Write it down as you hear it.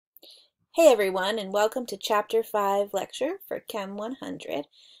Hey everyone, and welcome to Chapter 5 lecture for Chem 100.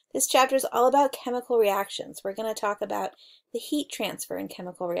 This chapter is all about chemical reactions. We're going to talk about the heat transfer in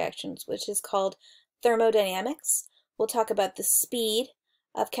chemical reactions, which is called thermodynamics. We'll talk about the speed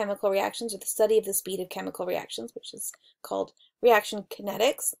of chemical reactions, or the study of the speed of chemical reactions, which is called reaction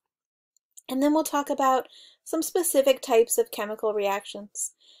kinetics. And then we'll talk about some specific types of chemical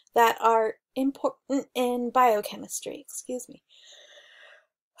reactions that are important in biochemistry. Excuse me.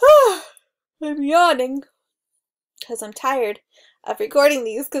 I'm yawning because I'm tired of recording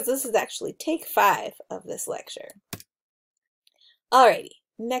these because this is actually take 5 of this lecture. Alrighty,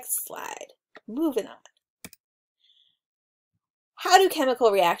 next slide. Moving on. How do chemical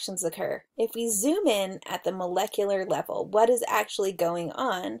reactions occur? If we zoom in at the molecular level, what is actually going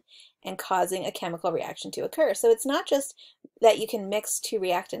on and causing a chemical reaction to occur? So it's not just that you can mix two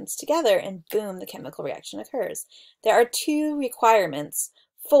reactants together and boom, the chemical reaction occurs. There are two requirements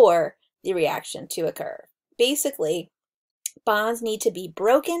for the reaction to occur. Basically, bonds need to be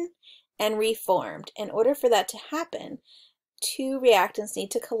broken and reformed. In order for that to happen, two reactants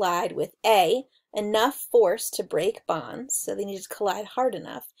need to collide with A, enough force to break bonds, so they need to collide hard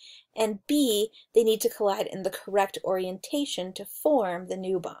enough, and B, they need to collide in the correct orientation to form the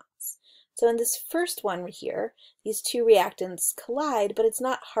new bonds. So in this first one here, these two reactants collide, but it's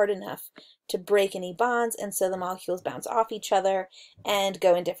not hard enough to break any bonds, and so the molecules bounce off each other and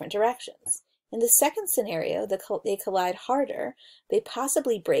go in different directions. In the second scenario, they collide harder, they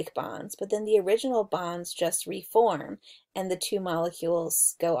possibly break bonds, but then the original bonds just reform and the two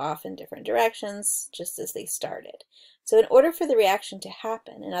molecules go off in different directions just as they started. So in order for the reaction to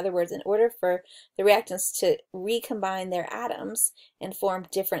happen, in other words, in order for the reactants to recombine their atoms and form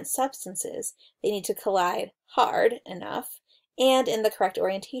different substances, they need to collide hard enough and in the correct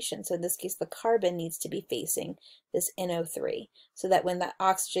orientation. So in this case, the carbon needs to be facing this NO3 so that when the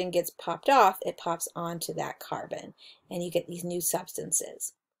oxygen gets popped off, it pops onto that carbon and you get these new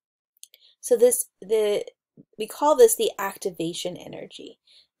substances. So we call this the activation energy.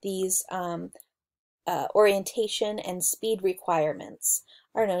 These orientation and speed requirements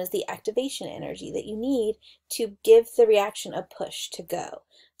are known as the activation energy that you need to give the reaction a push to go.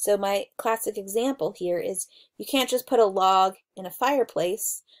 So my classic example here is you can't just put a log in a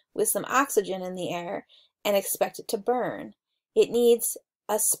fireplace with some oxygen in the air and expect it to burn. It needs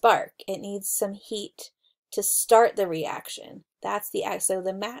a spark. It needs some heat to start the reaction. So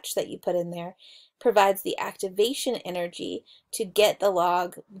the match that you put in there provides the activation energy to get the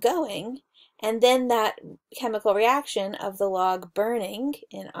log going, and then that chemical reaction of the log burning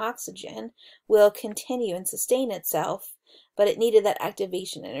in oxygen will continue and sustain itself, but it needed that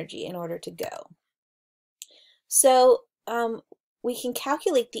activation energy in order to go. So we can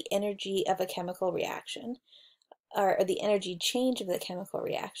calculate the energy of a chemical reaction, or the energy change of the chemical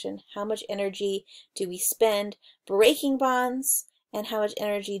reaction. How much energy do we spend breaking bonds, and how much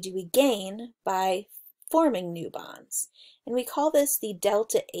energy do we gain by forming new bonds? And we call this the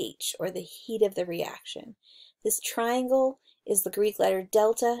delta H, or the heat of the reaction. This triangle is the Greek letter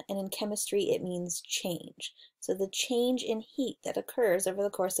delta, and in chemistry it means change. So the change in heat that occurs over the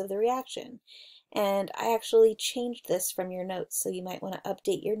course of the reaction. And I actually changed this from your notes, so you might want to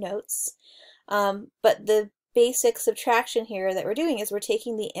update your notes. But the basic subtraction here that we're doing is we're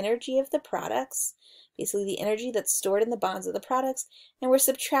taking the energy of the products, basically the energy that's stored in the bonds of the products, and we're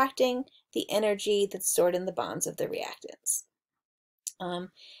subtracting the energy that's stored in the bonds of the reactants.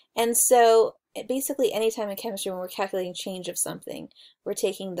 And so basically anytime in chemistry when we're calculating change of something, we're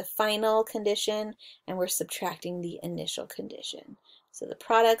taking the final condition and we're subtracting the initial condition. So the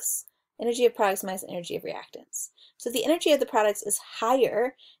products, energy of products minus energy of reactants. So if the energy of the products is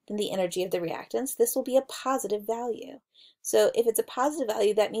higher than the energy of the reactants, this will be a positive value. So if it's a positive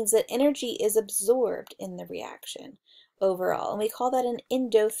value, that means that energy is absorbed in the reaction overall, and we call that an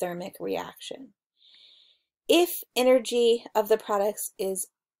endothermic reaction. If energy of the products is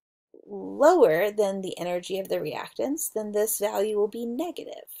lower than the energy of the reactants, then this value will be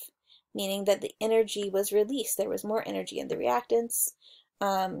negative, meaning that the energy was released. There was more energy in the reactants,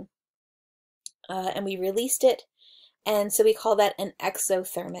 and we released it, and so we call that an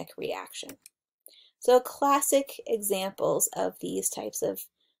exothermic reaction. So classic examples of these types of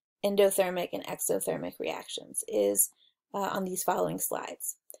endothermic and exothermic reactions is on these following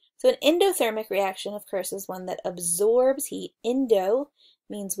slides. So an endothermic reaction, of course, is one that absorbs heat. Endo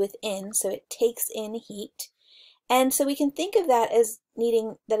means within, so it takes in heat. And so we can think of that as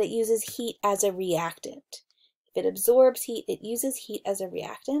needing that it uses heat as a reactant. If it absorbs heat, it uses heat as a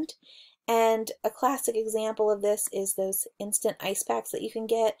reactant. And a classic example of this is those instant ice packs that you can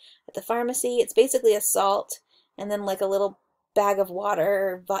get at the pharmacy. It's basically a salt and then like a little bag of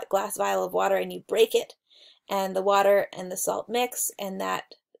water or glass vial of water and you break it, and the water and the salt mix, and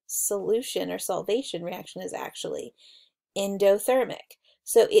that solution or solvation reaction is actually endothermic.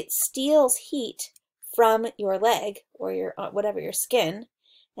 So it steals heat from your leg or your whatever, your skin,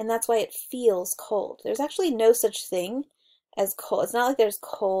 and that's why it feels cold. There's actually no such thing as cold. It's not like there's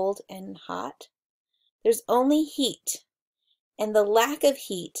cold and hot. There's only heat, and the lack of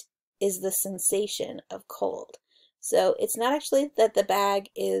heat is the sensation of cold. So it's not actually that the bag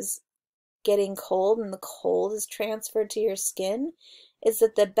is getting cold and the cold is transferred to your skin. It's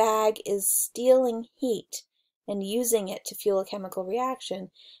that the bag is stealing heat and using it to fuel a chemical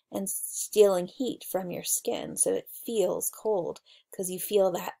reaction and stealing heat from your skin. So it feels cold because you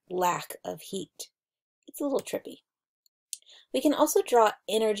feel that lack of heat. It's a little trippy. We can also draw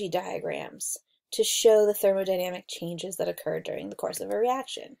energy diagrams to show the thermodynamic changes that occur during the course of a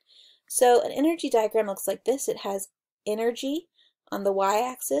reaction. So an energy diagram looks like this. It has energy on the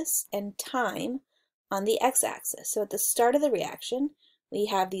y-axis and time on the x-axis. So at the start of the reaction, we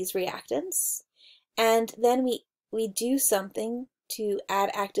have these reactants, and then we do something to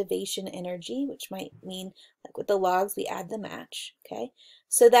add activation energy, which might mean, like with the logs, we add the match, okay?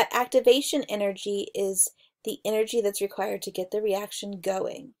 So that activation energy is the energy that's required to get the reaction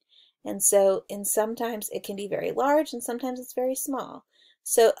going. And so sometimes it can be very large and sometimes it's very small.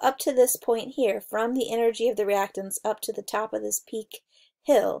 So up to this point here, from the energy of the reactants up to the top of this peak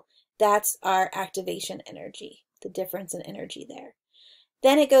hill, that's our activation energy, the difference in energy there.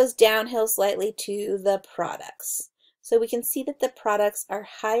 Then it goes downhill slightly to the products. So we can see that the products are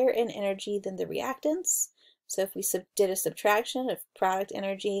higher in energy than the reactants. So if we did a subtraction of product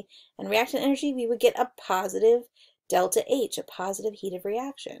energy and reactant energy, we would get a positive delta H, a positive heat of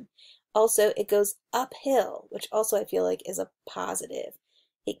reaction. Also, it goes uphill, which also I feel like is a positive.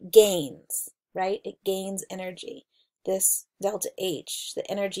 It gains, right? It gains energy. This delta H, the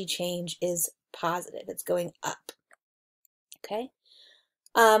energy change, is positive. It's going up, okay?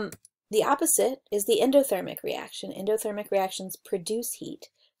 The opposite is the endothermic reaction. Endothermic reactions produce heat.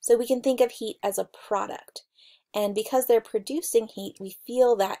 So we can think of heat as a product. And because they're producing heat, we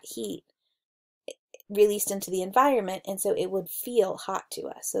feel that heat released into the environment, and so it would feel hot to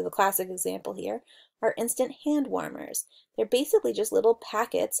us. So the classic example here are instant hand warmers. They're basically just little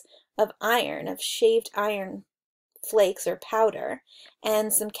packets of iron, of shaved iron flakes or powder,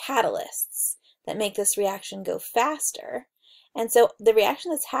 and some catalysts that make this reaction go faster. And so the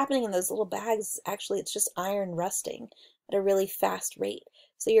reaction that's happening in those little bags, actually, it's just iron rusting at a really fast rate.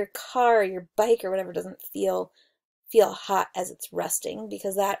 So your car or your bike or whatever doesn't feel hot as it's rusting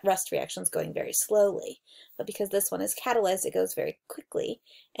because that rust reaction is going very slowly. But because this one is catalyzed, it goes very quickly,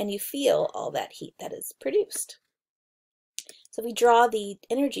 and you feel all that heat that is produced. So if we draw the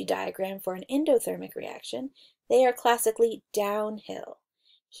energy diagram for an endothermic reaction, they are classically downhill.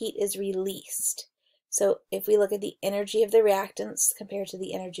 Heat is released. So if we look at the energy of the reactants compared to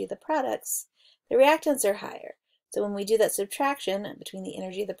the energy of the products, the reactants are higher. So when we do that subtraction between the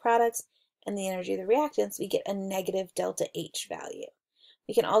energy of the products and the energy of the reactants, we get a negative delta H value.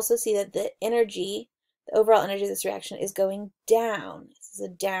 We can also see that the energy, the overall energy of this reaction is going down. This is a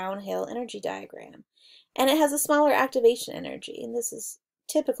downhill energy diagram. And it has a smaller activation energy, and this is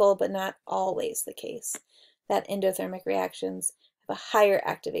typical but not always the case, that endothermic reactions have a higher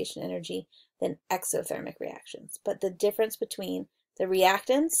activation energy than exothermic reactions. But the difference between the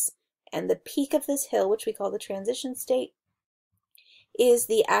reactants and the peak of this hill, which we call the transition state, is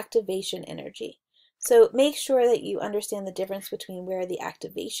the activation energy. So make sure that you understand the difference between where the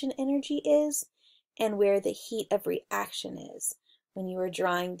activation energy is and where the heat of reaction is when you are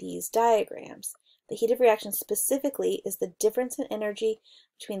drawing these diagrams. The heat of reaction specifically is the difference in energy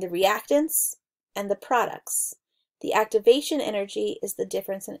between the reactants and the products. The activation energy is the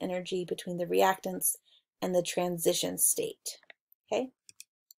difference in energy between the reactants and the transition state. Okay?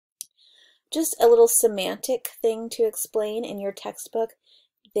 Just a little semantic thing to explain. In your textbook,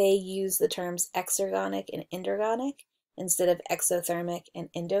 they use the terms exergonic and endergonic instead of exothermic and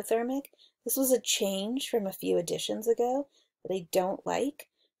endothermic. This was a change from a few editions ago that I don't like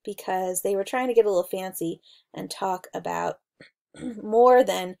because they were trying to get a little fancy and talk about more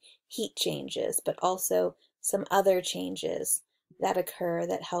than heat changes, but also some other changes that occur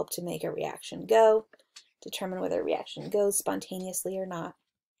that help to make a reaction go, determine whether a reaction goes spontaneously or not.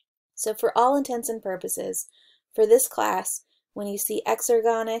 So for all intents and purposes, for this class, when you see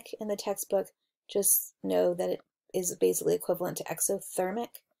exergonic in the textbook, just know that it is basically equivalent to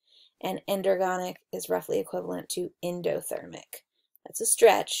exothermic, and endergonic is roughly equivalent to endothermic. That's a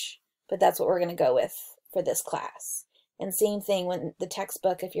stretch, but that's what we're going to go with for this class. And same thing when the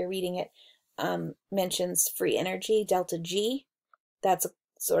textbook, if you're reading it mentions free energy, delta G. That's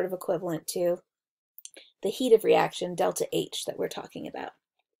sort of equivalent to the heat of reaction, delta H, that we're talking about.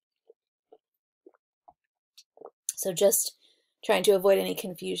 So just trying to avoid any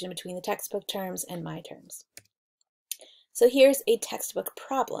confusion between the textbook terms and my terms. So here's a textbook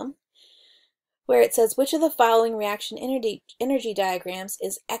problem where it says, which of the following reaction energy diagrams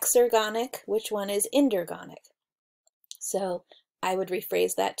is exergonic, which one is endergonic? So I would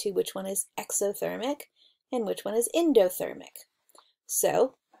rephrase that to which one is exothermic and which one is endothermic.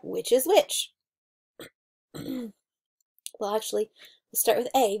 So which is which? Well, actually, we'll start with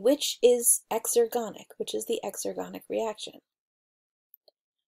A. Which is exergonic? Which is the exergonic reaction?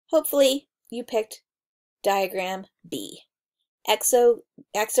 Hopefully you picked diagram B.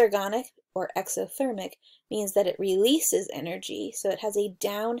 Exergonic or exothermic means that it releases energy, so it has a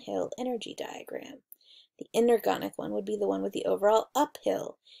downhill energy diagram. The endergonic one would be the one with the overall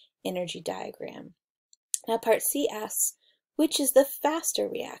uphill energy diagram. Now part C asks, which is the faster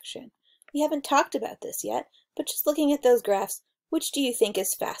reaction? We haven't talked about this yet, but just looking at those graphs, which do you think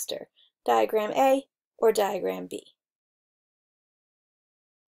is faster, diagram A or diagram B?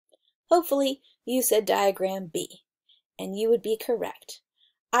 Hopefully you said diagram B, and you would be correct.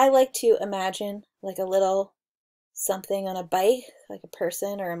 I like to imagine like a little something on a bike, like a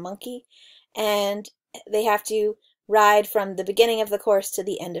person or a monkey, and they have to ride from the beginning of the course to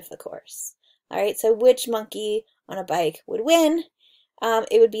the end of the course. All right, so which monkey on a bike would win?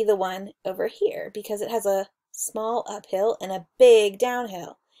 It would be the one over here because it has a small uphill and a big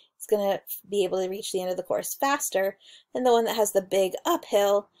downhill. It's going to be able to reach the end of the course faster than the one that has the big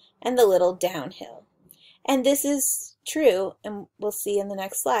uphill and the little downhill. And this is true, and we'll see in the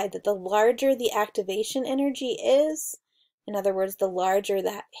next slide, that the larger the activation energy is, in other words, the larger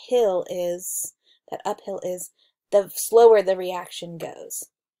that hill is, that uphill is, the slower the reaction goes,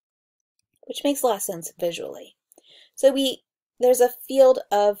 which makes a lot of sense visually. So there's a field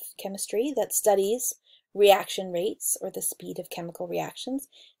of chemistry that studies reaction rates, or the speed of chemical reactions,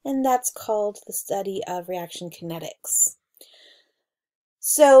 and that's called the study of reaction kinetics.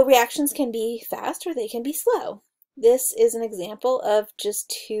 So reactions can be fast or they can be slow. This is an example of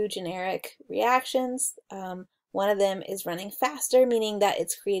just two generic reactions. One of them is running faster, meaning that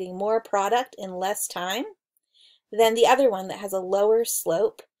it's creating more product in less time than the other one that has a lower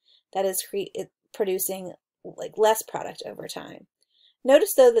slope that is producing like less product over time.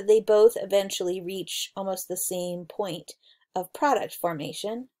 Notice though that they both eventually reach almost the same point of product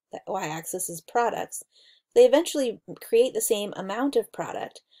formation. That y-axis is products. They eventually create the same amount of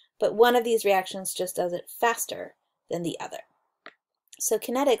product, but one of these reactions just does it faster than the other. So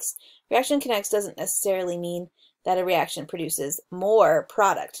reaction kinetics doesn't necessarily mean that a reaction produces more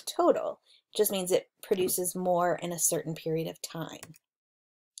product total. It just means it produces more in a certain period of time.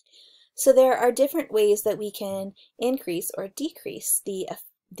 So there are different ways that we can increase or decrease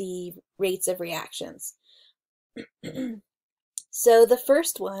the rates of reactions. So the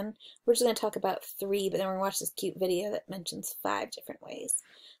first one, we're just going to talk about 3, but then we're going to watch this cute video that mentions 5 different ways.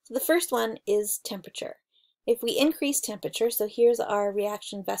 So the first one is temperature. If we increase temperature, so here's our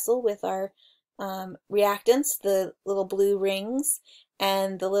reaction vessel with our reactants, the little blue rings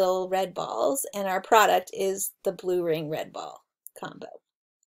and the little red balls, and our product is the blue ring red ball combo.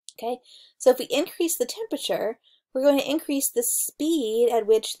 Okay, so if we increase the temperature, we're going to increase the speed at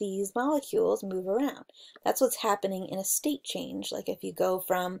which these molecules move around. That's what's happening in a state change. Like if you go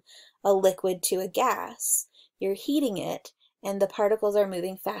from a liquid to a gas, you're heating it and the particles are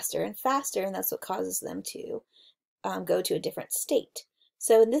moving faster and faster, and that's what causes them to go to a different state.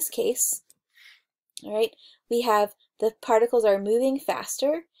 So in this case, all right, we have the particles are moving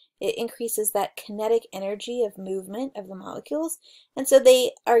faster. It increases that kinetic energy of movement of the molecules, and so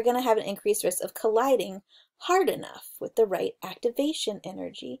they are going to have an increased risk of colliding hard enough with the right activation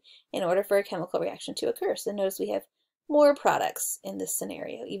energy in order for a chemical reaction to occur. So notice we have more products in this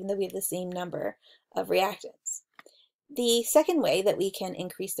scenario, even though we have the same number of reactants. The second way that we can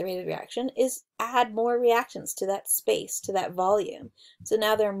increase the rate of reaction is add more reactants to that space, to that volume. So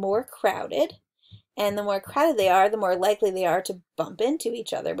now they're more crowded, and the more crowded they are, the more likely they are to bump into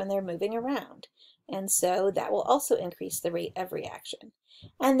each other when they're moving around. And so that will also increase the rate of reaction.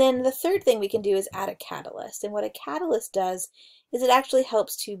 And then the third thing we can do is add a catalyst. And what a catalyst does is it actually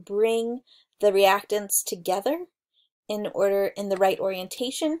helps to bring the reactants together in the right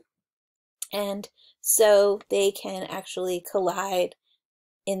orientation, and so they can actually collide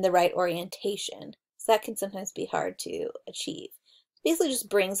in the right orientation. So that can sometimes be hard to achieve. Basically just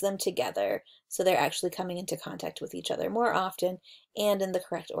brings them together so they're actually coming into contact with each other more often and in the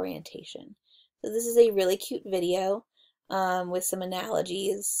correct orientation. So this is a really cute video with some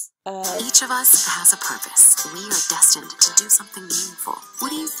analogies. Each of us has a purpose. We are destined to do something meaningful. What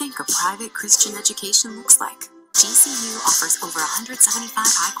do you think a private Christian education looks like? GCU offers over 175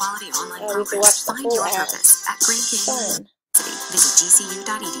 high-quality online programs. Find your purpose at Grand Canyon University. Visit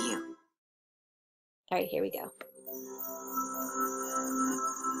gcu.edu. All right, here we go.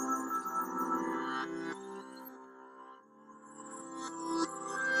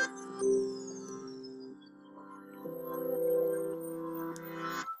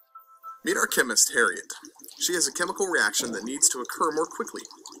 Meet our chemist, Harriet. She has a chemical reaction that needs to occur more quickly.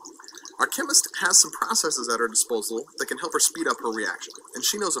 Our chemist has some processes at her disposal that can help her speed up her reaction, and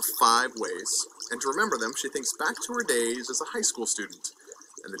she knows of 5 ways. And to remember them, she thinks back to her days as a high school student,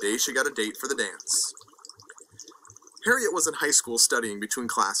 and the day she got a date for the dance. Harriet was in high school studying between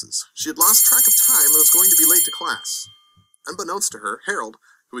classes. She had lost track of time and was going to be late to class. Unbeknownst to her, Harold,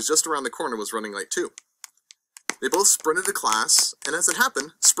 who was just around the corner, was running late too. They both sprinted to class, and as it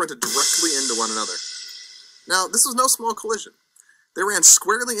happened, sprinted directly into one another. Now, this was no small collision. They ran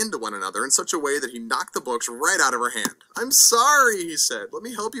squarely into one another in such a way that he knocked the books right out of her hand. "I'm sorry," he said. "Let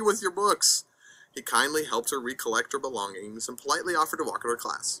me help you with your books." He kindly helped her recollect her belongings and politely offered to walk her to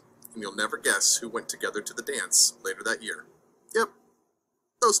class. And you'll never guess who went together to the dance later that year. Yep,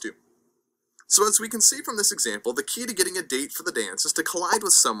 those two. So as we can see from this example, the key to getting a date for the dance is to collide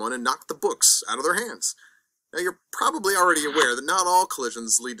with someone and knock the books out of their hands. Now, you're probably already aware that not all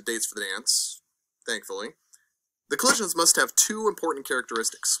collisions lead to dates for the dance, thankfully. The collisions must have 2 important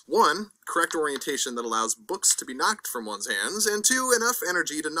characteristics. 1, correct orientation that allows books to be knocked from one's hands, and 2, enough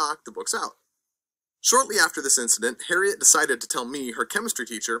energy to knock the books out. Shortly after this incident, Harriet decided to tell me, her chemistry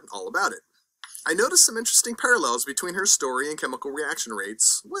teacher, all about it. I noticed some interesting parallels between her story and chemical reaction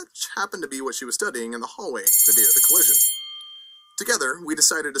rates, which happened to be what she was studying in the hallway the day of the collision. Together, we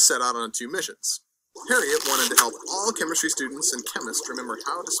decided to set out on 2 missions. Harriet wanted to help all chemistry students and chemists remember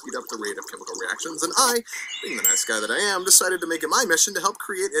how to speed up the rate of chemical reactions, and I, being the nice guy that I am, decided to make it my mission to help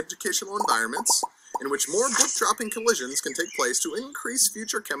create educational environments in which more book-dropping collisions can take place to increase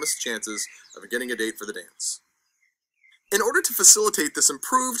future chemists' chances of getting a date for the dance. In order to facilitate this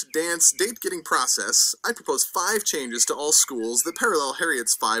improved dance date-getting process, I propose 5 changes to all schools that parallel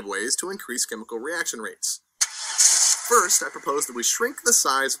Harriet's 5 ways to increase chemical reaction rates. First, I propose that we shrink the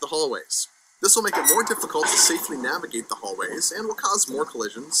size of the hallways. This will make it more difficult to safely navigate the hallways and will cause more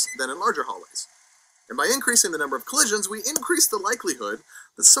collisions than in larger hallways. And by increasing the number of collisions, we increase the likelihood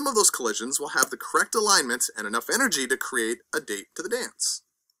that some of those collisions will have the correct alignment and enough energy to create a date to the dance.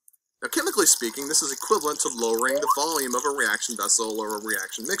 Now, chemically speaking, this is equivalent to lowering the volume of a reaction vessel or a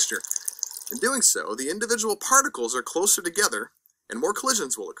reaction mixture. In doing so, the individual particles are closer together and more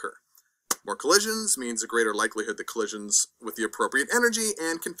collisions will occur. More collisions means a greater likelihood that collisions with the appropriate energy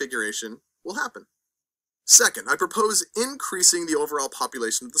and configuration will happen. Second, I propose increasing the overall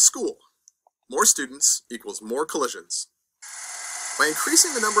population of the school. More students equals more collisions. By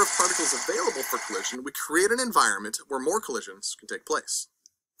increasing the number of particles available for collision, we create an environment where more collisions can take place.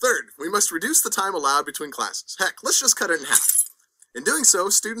 Third, we must reduce the time allowed between classes. Heck, let's just cut it in half. In doing so,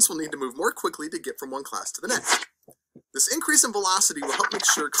 students will need to move more quickly to get from one class to the next. This increase in velocity will help make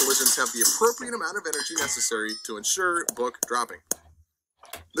sure collisions have the appropriate amount of energy necessary to ensure book dropping.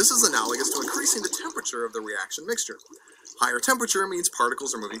 This is analogous to increasing the temperature of the reaction mixture. Higher temperature means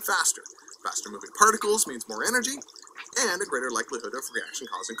particles are moving faster. Faster moving particles means more energy and a greater likelihood of reaction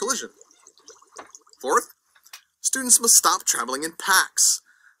causing collision. Fourth, students must stop traveling in packs.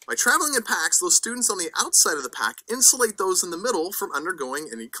 By traveling in packs, those students on the outside of the pack insulate those in the middle from undergoing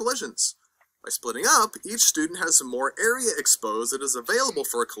any collisions. By splitting up, each student has some more area exposed that is available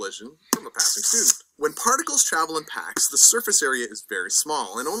for a collision from a passing student. When particles travel in packs, the surface area is very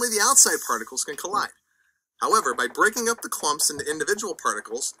small, and only the outside particles can collide. However, by breaking up the clumps into individual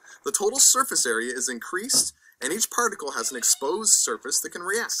particles, the total surface area is increased, and each particle has an exposed surface that can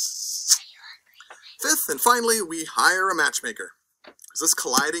react. Fifth, and finally, we hire a matchmaker. Is this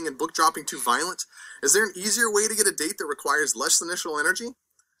colliding and book dropping too violent? Is there an easier way to get a date that requires less initial energy?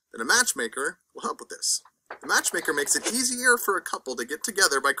 Then a matchmaker will help with this. The matchmaker makes it easier for a couple to get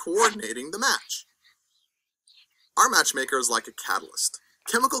together by coordinating the match. Our matchmaker is like a catalyst.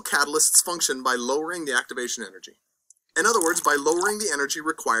 Chemical catalysts function by lowering the activation energy. In other words, by lowering the energy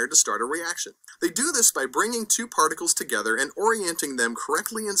required to start a reaction. They do this by bringing 2 particles together and orienting them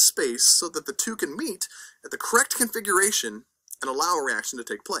correctly in space so that the 2 can meet at the correct configuration and allow a reaction to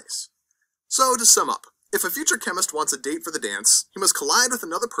take place. So, to sum up, if a future chemist wants a date for the dance, he must collide with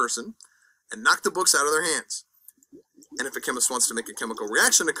another person and knock the books out of their hands. And if a chemist wants to make a chemical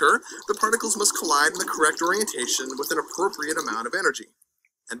reaction occur, the particles must collide in the correct orientation with an appropriate amount of energy.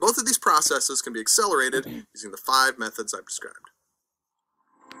 And both of these processes can be accelerated using the 5 methods I've described.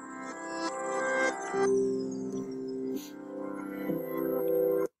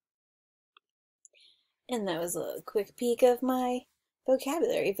 And that was a quick peek of my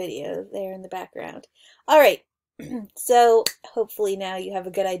vocabulary video there in the background. All right, so hopefully now you have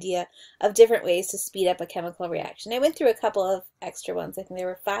a good idea of different ways to speed up a chemical reaction. I went through a couple of extra ones. I think there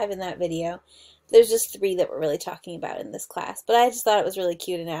were 5 in that video. There's just 3 that we're really talking about in this class, but I just thought it was a really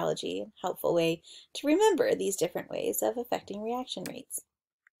cute analogy and helpful way to remember these different ways of affecting reaction rates.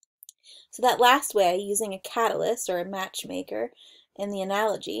 So that last way, using a catalyst or a matchmaker in the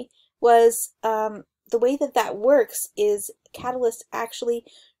analogy, was the way that that works is catalyst actually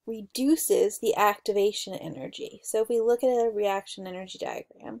reduces the activation energy. So if we look at a reaction energy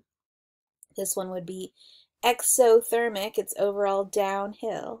diagram, this one would be exothermic, it's overall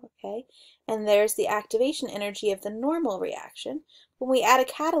downhill, okay? And there's the activation energy of the normal reaction. When we add a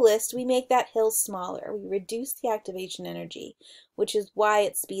catalyst, we make that hill smaller. We reduce the activation energy, which is why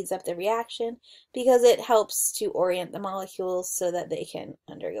it speeds up the reaction, because it helps to orient the molecules so that they can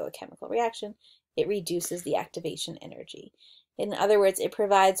undergo a chemical reaction. It reduces the activation energy. In other words, it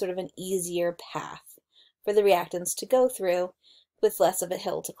provides sort of an easier path for the reactants to go through with less of a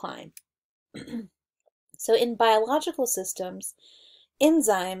hill to climb. So in biological systems,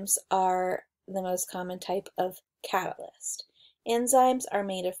 enzymes are the most common type of catalyst. Enzymes are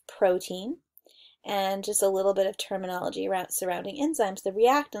made of protein, and just a little bit of terminology surrounding enzymes. The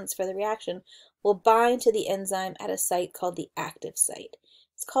reactants for the reaction will bind to the enzyme at a site called the active site.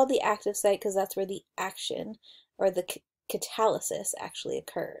 It's called the active site because that's where the action or the catalysis actually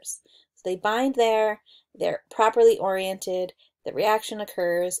occurs. So they bind there, they're properly oriented, the reaction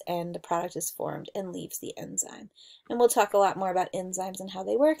occurs, and the product is formed and leaves the enzyme. And we'll talk a lot more about enzymes and how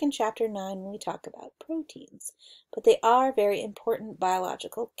they work in Chapter 9 when we talk about proteins. But they are very important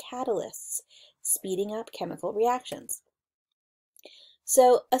biological catalysts, speeding up chemical reactions.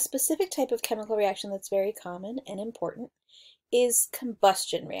 So a specific type of chemical reaction that's very common and important is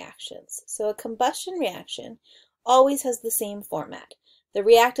combustion reactions. So a combustion reaction always has the same format. The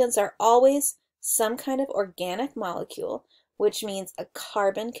reactants are always some kind of organic molecule, which means a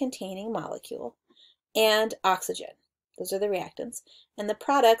carbon-containing molecule, and oxygen. Those are the reactants. And the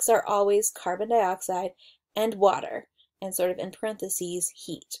products are always carbon dioxide and water, and sort of in parentheses,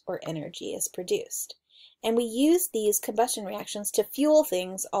 heat or energy is produced. And we use these combustion reactions to fuel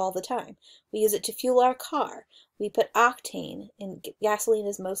things all the time. We use it to fuel our car. We put octane, and gasoline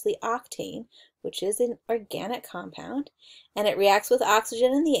is mostly octane, which is an organic compound, and it reacts with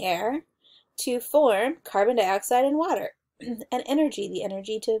oxygen in the air to form carbon dioxide and water, and energy, the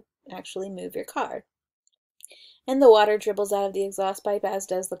energy to actually move your car. And the water dribbles out of the exhaust pipe, as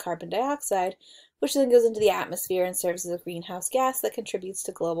does the carbon dioxide, which then goes into the atmosphere and serves as a greenhouse gas that contributes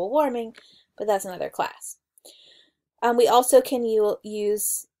to global warming, but that's another class. We also can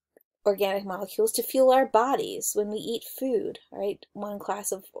use organic molecules to fuel our bodies when we eat food, right? One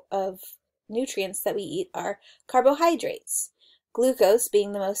class of nutrients that we eat are carbohydrates. Glucose,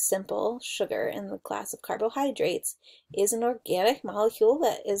 being the most simple sugar in the class of carbohydrates, is an organic molecule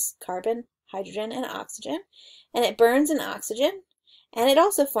that is carbon, hydrogen, and oxygen, and it burns in oxygen, and it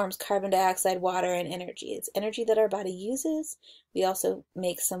also forms carbon dioxide, water, and energy. It's energy that our body uses. We also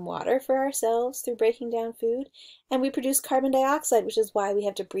make some water for ourselves through breaking down food, and we produce carbon dioxide, which is why we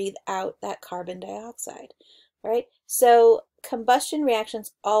have to breathe out that carbon dioxide, right? So combustion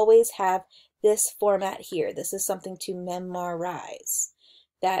reactions always have this format here. This is something to memorize,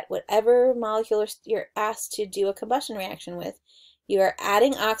 that whatever molecule you're asked to do a combustion reaction with, you are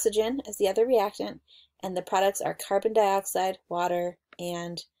adding oxygen as the other reactant, and the products are carbon dioxide, water,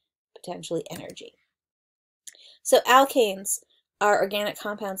 and potentially energy. So alkanes are organic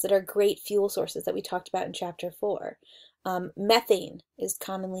compounds that are great fuel sources that we talked about in Chapter 4. Methane is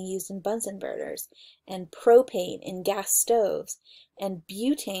commonly used in Bunsen burners, and propane in gas stoves, and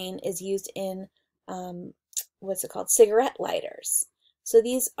butane is used in, cigarette lighters. So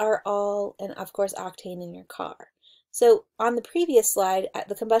these are all, and of course octane in your car. So on the previous slide,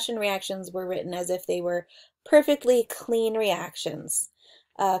 the combustion reactions were written as if they were perfectly clean reactions,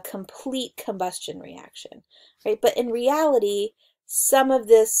 a complete combustion reaction, right? But in reality, some of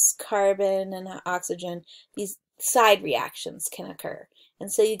this carbon and oxygen, these side reactions can occur.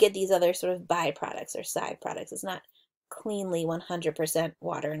 And so you get these other sort of byproducts or side products. It's not cleanly 100%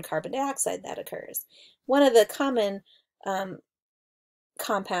 water and carbon dioxide that occurs. One of the common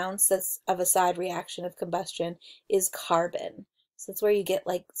compounds that's of a side reaction of combustion is carbon. So that's where you get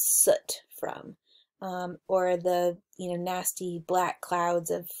like soot from, or the nasty black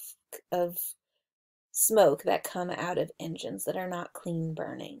clouds of smoke that come out of engines that are not clean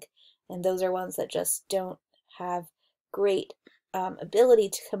burning. And those are ones that just don't have great ability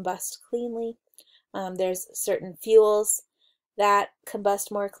to combust cleanly. There's certain fuels that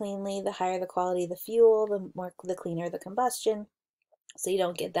combust more cleanly. The higher the quality of the fuel, the cleaner the combustion. So you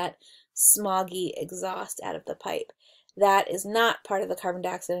don't get that smoggy exhaust out of the pipe. That is not part of the carbon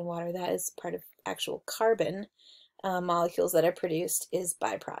dioxide in water. That is part of actual carbon molecules that are produced is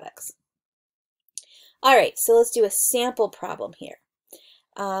byproducts. All right, so let's do a sample problem here.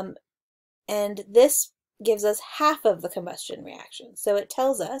 And this gives us half of the combustion reaction. So it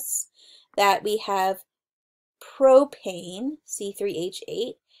tells us that we have propane,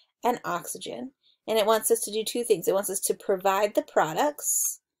 C3H8, and oxygen. And it wants us to do two things. It wants us to provide the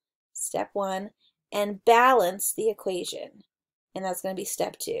products, step 1, and balance the equation. And that's going to be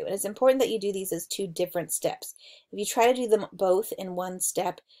step 2. And it's important that you do these as 2 different steps. If you try to do them both in one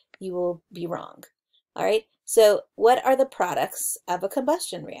step, you will be wrong. All right, so what are the products of a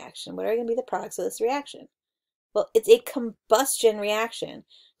combustion reaction? What are going to be the products of this reaction? Well, it's a combustion reaction.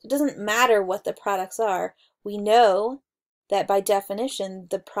 It doesn't matter what the products are. We know that by definition,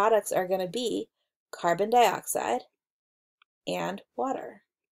 the products are going to be carbon dioxide and water.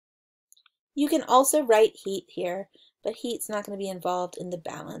 You can also write heat here, but heat's not going to be involved in the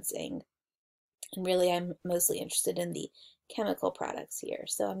balancing. And really, I'm mostly interested in the chemical products here,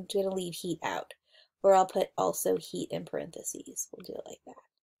 so I'm going to leave heat out. Or I'll put also heat in parentheses. We'll do it like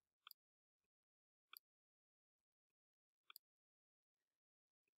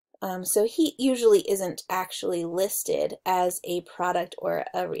that. So heat usually isn't actually listed as a product or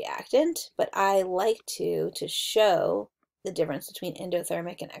a reactant, but I like to show the difference between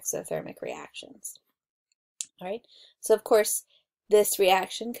endothermic and exothermic reactions. All right, so of course this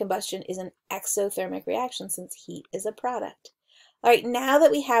reaction, combustion, is an exothermic reaction since heat is a product. All right, now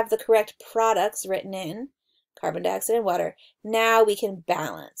that we have the correct products written in, carbon dioxide and water, now we can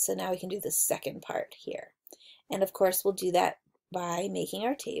balance. So now we can do the second part here. And of course, we'll do that by making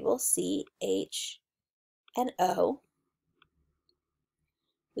our table C, H, and O.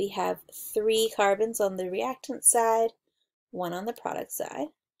 We have 3 carbons on the reactant side, 1 on the product side.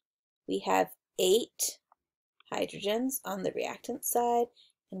 We have 8 hydrogens on the reactant side,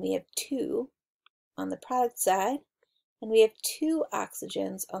 and we have 2 on the product side. And we have 2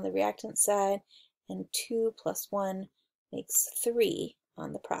 oxygens on the reactant side, and 2 plus 1 makes 3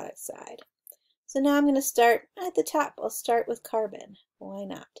 on the product side. So now I'm going to start at the top. I'll start with carbon. Why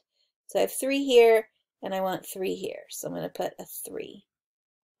not? So I have 3 here, and I want 3 here. So I'm going to put a 3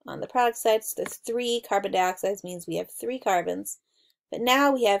 on the product side. So there's 3 carbon dioxides, means we have 3 carbons. But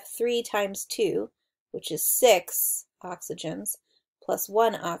now we have 3 times 2, which is 6 oxygens, plus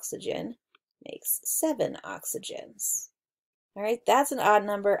 1 oxygen makes 7 oxygens. All right, that's an odd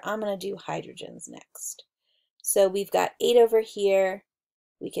number. I'm going to do hydrogens next. So we've got 8 over here.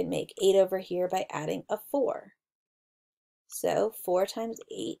 We can make 8 over here by adding a 4. So 4 times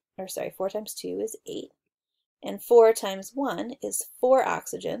 2 is 8. And 4 times 1 is 4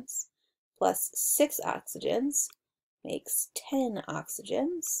 oxygens, plus 6 oxygens makes 10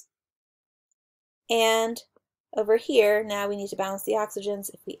 oxygens. And over here, now we need to balance the oxygens.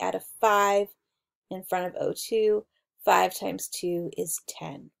 If we add a 5 in front of O2, 5 times 2 is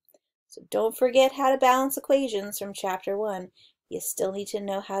 10. So don't forget how to balance equations from chapter 1. You still need to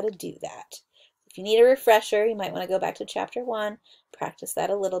know how to do that. If you need a refresher, you might want to go back to chapter 1, practice that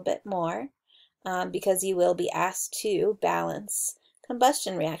a little bit more, because you will be asked to balance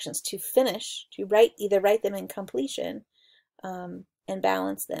combustion reactions to finish, to either write them in completion and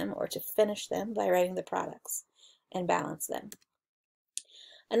balance them, or to finish them by writing the products and balance them.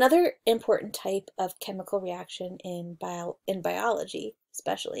 Another important type of chemical reaction in biology,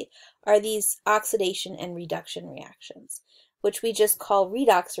 especially, are these oxidation and reduction reactions, which we just call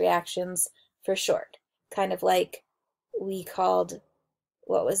redox reactions for short. Kind of like we called,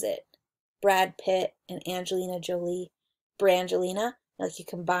 what was it, Brad Pitt and Angelina Jolie, Brangelina, like you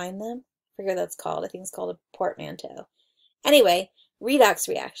combine them. I forget what that's called. I think it's called a portmanteau. Anyway, redox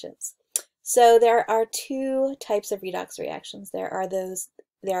reactions. So there are 2 types of redox reactions. There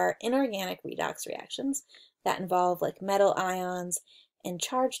are inorganic redox reactions that involve like metal ions and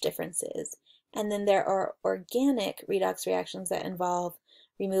charge differences. And then there are organic redox reactions that involve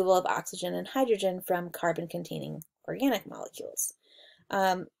removal of oxygen and hydrogen from carbon-containing organic molecules.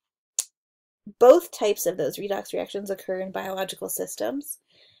 Both types of those redox reactions occur in biological systems.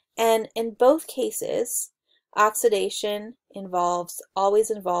 And in both cases, oxidation always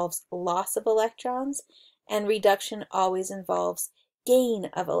involves loss of electrons, and reduction always involves gain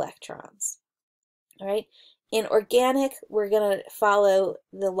of electrons. All right. In organic, we're going to follow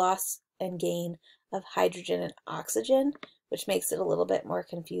the loss and gain of hydrogen and oxygen, which makes it a little bit more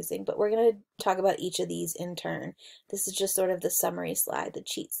confusing, but we're going to talk about each of these in turn. This is just sort of the summary slide, the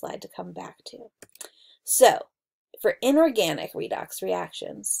cheat slide to come back to. So, for inorganic redox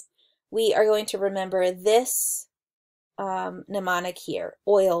reactions, we are going to remember this mnemonic here,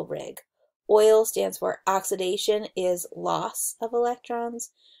 oil rig. Oil stands for oxidation is loss of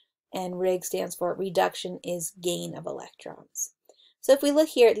electrons, and rig stands for reduction is gain of electrons. So if we look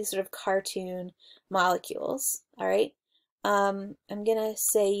here at these sort of cartoon molecules, all right, I'm going to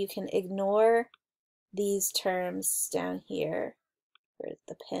say you can ignore these terms down here. Where's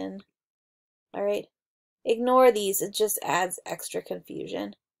the pin? All right, ignore these. It just adds extra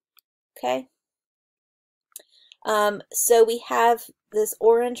confusion. Okay. So we have this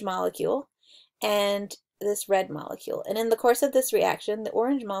orange molecule and this red molecule. And in the course of this reaction, the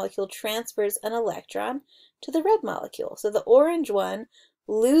orange molecule transfers an electron to the red molecule. So the orange one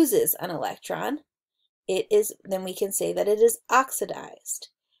loses an electron. Then we can say that it is oxidized.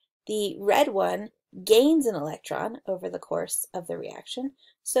 The red one gains an electron over the course of the reaction,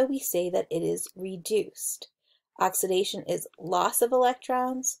 so we say that it is reduced. Oxidation is loss of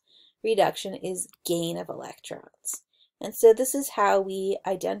electrons. Reduction is gain of electrons. And so this is how we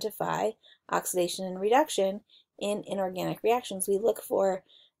identify oxidation and reduction in inorganic reactions. We look for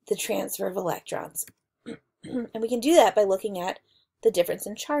the transfer of electrons. And we can do that by looking at the difference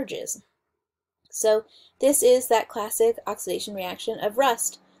in charges. So this is that classic oxidation reaction of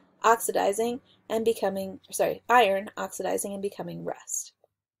rust oxidizing and becoming, iron oxidizing and becoming rust.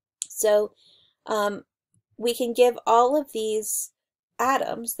 So we can give all of these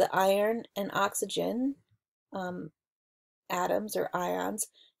atoms, the iron and oxygen atoms or ions,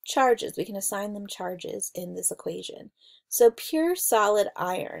 charges. We can assign them charges in this equation. So pure solid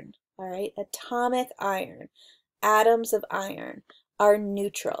iron, all right, atomic iron, atoms of iron are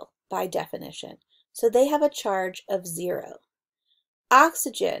neutral by definition. So they have a charge of 0.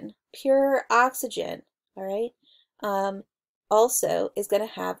 Oxygen, pure oxygen, all right, also is going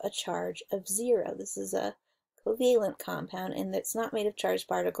to have a charge of 0. This is a covalent compound, and it's not made of charged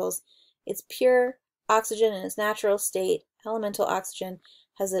particles. It's pure oxygen in its natural state. Elemental oxygen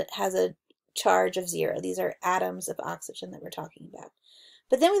has a charge of 0. These are atoms of oxygen that we're talking about.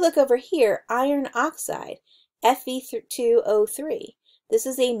 But then we look over here, iron oxide, Fe2O3. This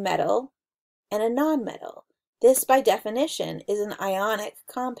is a metal and a nonmetal. This, by definition, is an ionic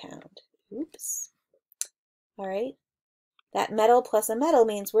compound. Oops. All right. That metal plus a metal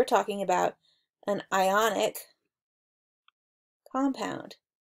means we're talking about an ionic compound.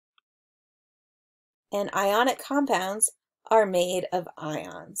 And ionic compounds are made of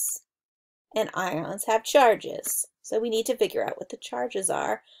ions. And ions have charges. So we need to figure out what the charges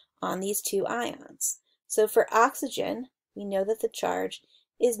are on these two ions. So for oxygen, we know that the charge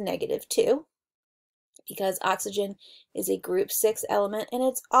is -2 because oxygen is a group 6 element and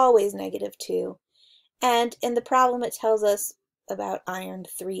it's always -2. And in the problem it tells us about iron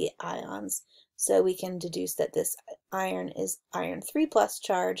 3 ions. So we can deduce that this iron is iron 3+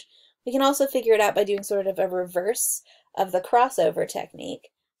 charge. We can also figure it out by doing sort of a reverse of the crossover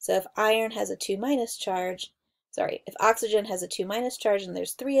technique. So if iron has a 2- charge, if oxygen has a 2- charge and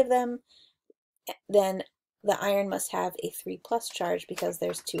there's 3 of them, then the iron must have a 3+ charge because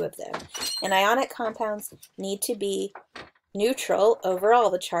there's 2 of them. And ionic compounds need to be neutral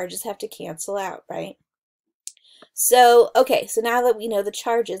overall. The charges have to cancel out, right? So, okay, so now that we know the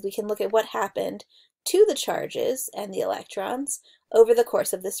charges, we can look at what happened to the charges and the electrons over the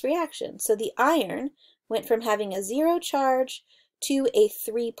course of this reaction. So the iron went from having a 0 charge to a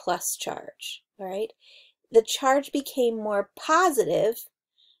 3+ charge, all right? The charge became more positive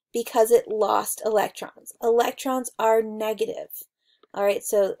because it lost electrons. Electrons are negative, all right?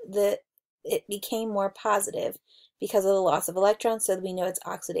 So it became more positive because of the loss of electrons, so we know it's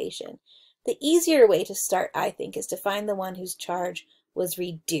oxidation. The easier way to start, I think, is to find the one whose charge was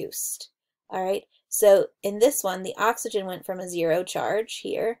reduced, all right? So in this one, the oxygen went from a 0 charge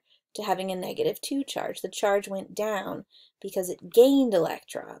here to having a -2 charge. The charge went down because it gained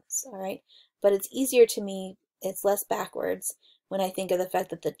electrons, all right? But it's easier to me, it's less backwards when I think of the fact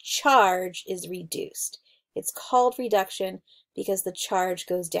that the charge is reduced. It's called reduction because the charge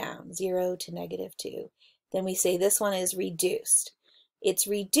goes down, 0 to -2. Then we say this one is reduced. It's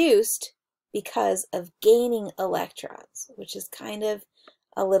reduced because of gaining electrons, which is kind of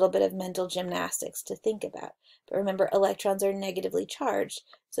a little bit of mental gymnastics to think about. But remember, electrons are negatively charged,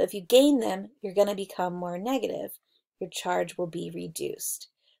 so if you gain them, you're going to become more negative. Your charge will be reduced.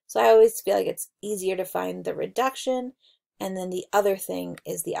 So I always feel like it's easier to find the reduction, and then the other thing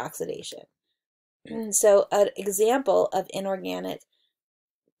is the oxidation. So an example of inorganic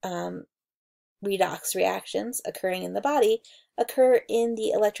redox reactions occurring in the body occur in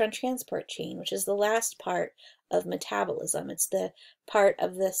the electron transport chain, which is the last part of metabolism. It's the part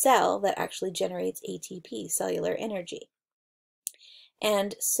of the cell that actually generates ATP, cellular energy.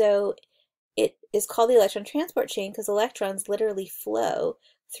 And so it is called the electron transport chain because electrons literally flow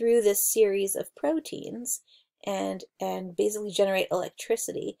through this series of proteins and basically generate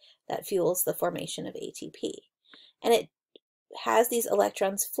electricity that fuels the formation of ATP. And it has these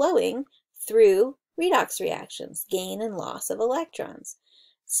electrons flowing through redox reactions, gain and loss of electrons.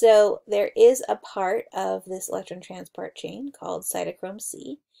 So there is a part of this electron transport chain called cytochrome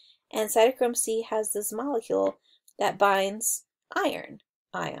C, and cytochrome C has this molecule that binds iron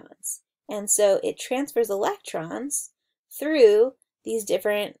ions. And so it transfers electrons through these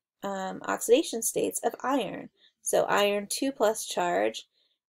different oxidation states of iron. So iron 2+ charge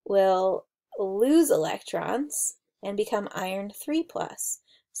will lose electrons and become iron 3+.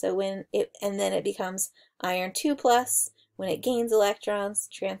 So when it, and then it becomes iron 2+, when it gains electrons,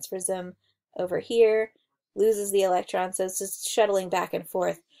 transfers them over here, loses the electrons, so it's just shuttling back and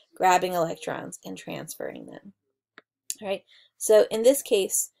forth, grabbing electrons and transferring them. All right, so in this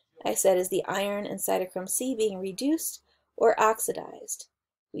case, I said, is the iron in cytochrome C being reduced or oxidized?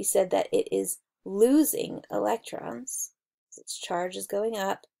 We said that it is losing electrons. So its charge is going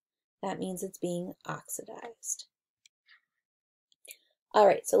up. That means it's being oxidized. All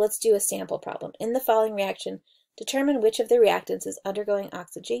right, so let's do a sample problem. In the following reaction, determine which of the reactants is undergoing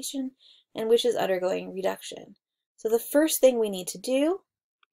oxidation and which is undergoing reduction. So the first thing we need to do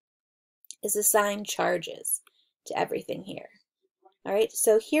is assign charges to everything here. All right,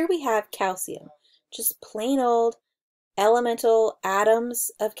 so here we have calcium, just plain old elemental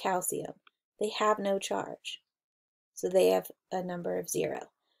atoms of calcium. They have no charge, so they have a number of 0.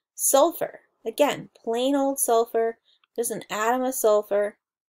 Sulfur, again, plain old sulfur, there's an atom of sulfur,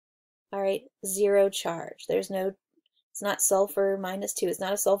 all right, 0 charge. There's no, it's not sulfur -2, it's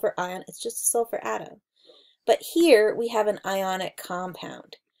not a sulfur ion, it's just a sulfur atom. But here we have an ionic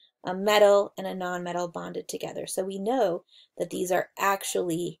compound, a metal and a nonmetal bonded together. So we know that these are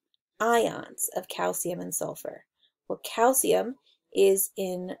actually ions of calcium and sulfur. Well, calcium is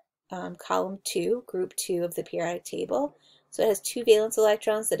in column 2, group 2 of the periodic table. So it has 2 valence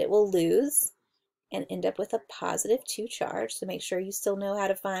electrons that it will lose and end up with a +2 charge. So make sure you still know how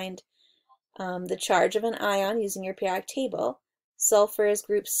to find the charge of an ion using your periodic table. Sulfur is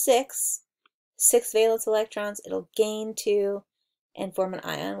group 6, 6 valence electrons. It'll gain 2 and form an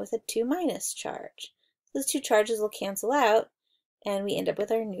ion with a 2- charge. Those 2 charges will cancel out, and we end up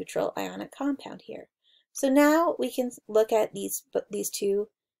with our neutral ionic compound here. So now we can look at these 2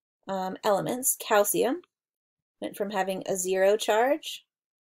 elements. Calcium went from having a 0 charge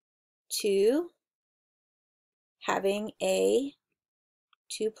to having a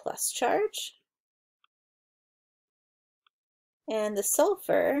 2+ charge. And the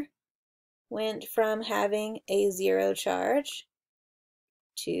sulfur went from having a 0 charge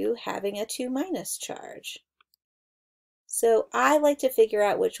to having a 2- charge. So I like to figure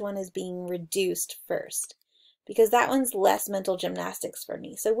out which one is being reduced first, because that one's less mental gymnastics for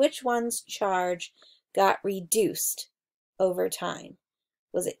me. So which one's charge got reduced over time?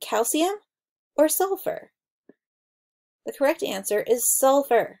 Was it calcium or sulfur? The correct answer is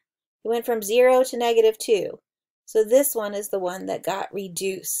sulfur. It went from 0 to -2. So this one is the one that got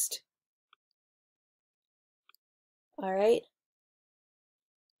reduced. All right.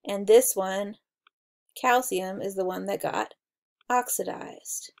 And this one, calcium, is the one that got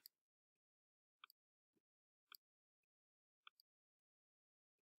oxidized.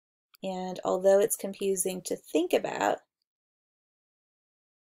 And although it's confusing to think about,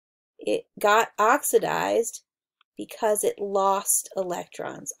 it got oxidized because it lost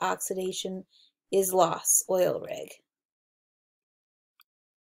electrons. Oxidation is loss, oil rig.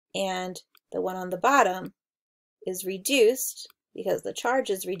 And the one on the bottom is reduced because the charge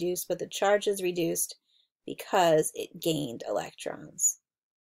is reduced, but the charge is reduced because it gained electrons.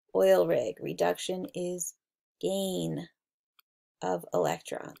 Oil rig, reduction is gain of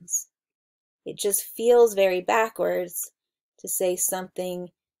electrons. It just feels very backwards to say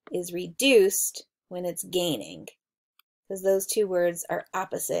something is reduced when it's gaining, because those 2 words are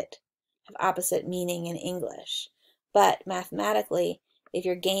opposite, have opposite meaning in English. But mathematically, if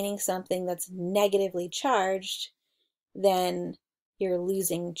you're gaining something that's negatively charged, then you're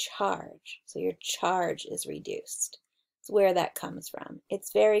losing charge. So your charge is reduced. It's where that comes from.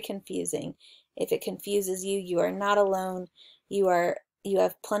 It's very confusing. If it confuses you, you are not alone. You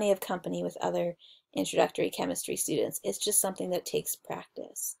have plenty of company with other introductory chemistry students. It's just something that takes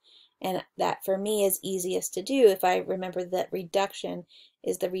practice. And that for me is easiest to do if I remember that reduction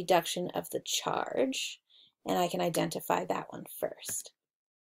is the reduction of the charge, and I can identify that one first.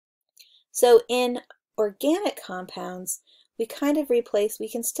 So in organic compounds, we kind of replace, we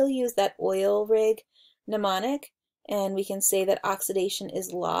can still use that oil rig mnemonic, and we can say that oxidation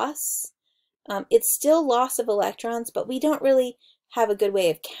is loss. It's still loss of electrons, but we don't really have a good way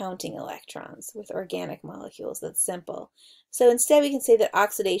of counting electrons with organic molecules. That's simple. So instead we can say that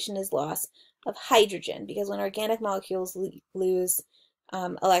oxidation is loss of hydrogen, because when organic molecules lose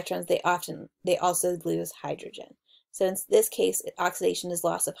electrons, they also lose hydrogen. So in this case, oxidation is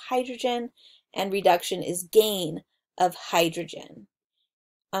loss of hydrogen, and reduction is gain of hydrogen.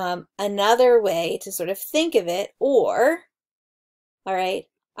 Another way to sort of think of it, all right,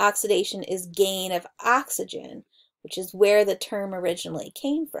 oxidation is gain of oxygen, which is where the term originally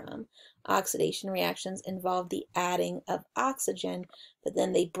came from. Oxidation reactions involve the adding of oxygen, but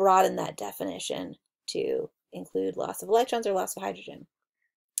then they broaden that definition to include loss of electrons or loss of hydrogen.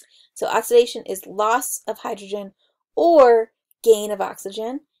 So oxidation is loss of hydrogen or gain of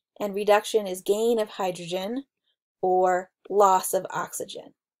oxygen, and reduction is gain of hydrogen or loss of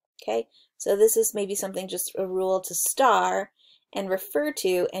oxygen. Okay, so this is maybe something, just a rule to star and refer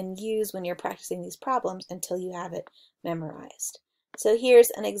to and use when you're practicing these problems until you have it memorized. So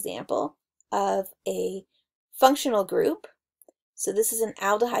here's an example of a functional group. So this is an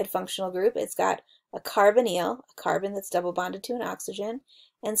aldehyde functional group. It's got a carbonyl, a carbon that's double bonded to an oxygen,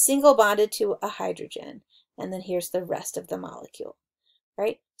 and single bonded to a hydrogen. And then here's the rest of the molecule.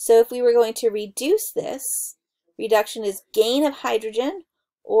 Right? So if we were going to reduce this, reduction is gain of hydrogen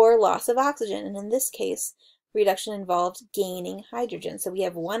or loss of oxygen. And in this case, reduction involved gaining hydrogen. So we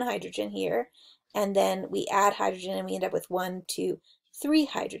have one hydrogen here, and then we add hydrogen and we end up with 1, 2, 3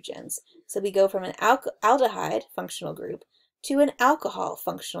 hydrogens. So we go from an aldehyde functional group to an alcohol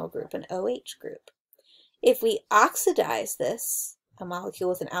functional group, an OH group. If we oxidize this, a molecule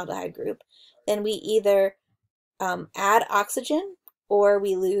with an aldehyde group, then we either add oxygen or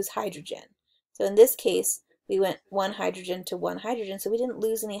we lose hydrogen. So in this case, we went 1 hydrogen to 1 hydrogen, so we didn't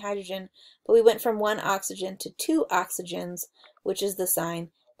lose any hydrogen, but we went from 1 oxygen to 2 oxygens, which is the sign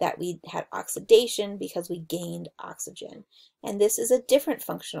that we had oxidation because we gained oxygen. And this is a different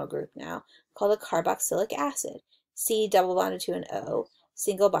functional group now called a carboxylic acid. C double bonded to an O,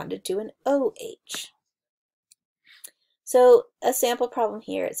 single bonded to an OH. So a sample problem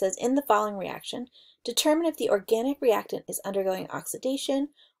here, it says, in the following reaction, determine if the organic reactant is undergoing oxidation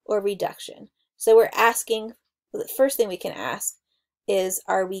or reduction. So we're asking, the first thing we can ask is,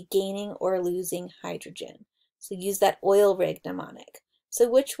 are we gaining or losing hydrogen? So use that oil rig mnemonic. So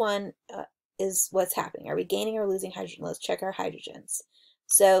which one is what's happening? Are we gaining or losing hydrogen? Let's check our hydrogens.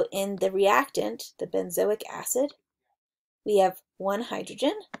 So in the reactant, the benzoic acid, we have 1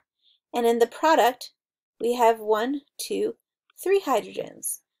 hydrogen, and in the product, we have 1, 2, 3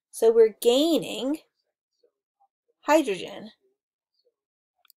 hydrogens. So we're gaining hydrogen.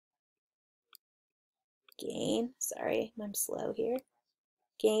 Sorry, I'm slow here.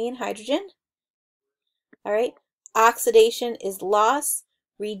 Gain hydrogen. All right, oxidation is loss,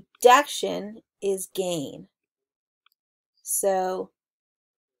 reduction is gain. So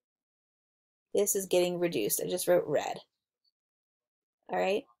this is getting reduced. I just wrote red. All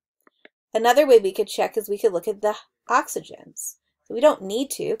right. Another way we could check is we could look at the oxygens. So we don't need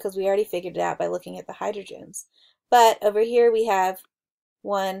to because we already figured it out by looking at the hydrogens. But over here we have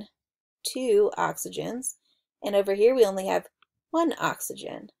 1, 2 oxygens, and over here we only have 1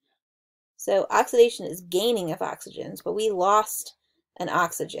 oxygen. So oxidation is gaining of oxygens, but we lost an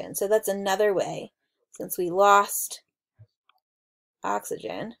oxygen. So that's another way, since we lost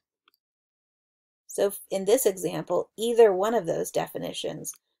oxygen. So in this example, either one of those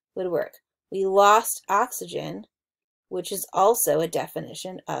definitions would work. We lost oxygen, which is also a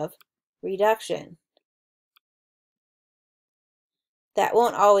definition of reduction. That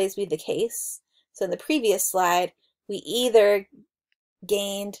won't always be the case. So in the previous slide, we either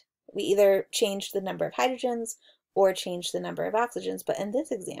changed the number of hydrogens or changed the number of oxygens, but in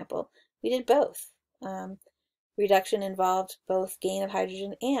this example, we did both. Reduction involved both gain of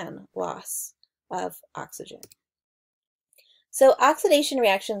hydrogen and loss of oxygen. So oxidation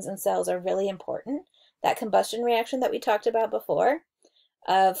reactions in cells are really important. That combustion reaction that we talked about before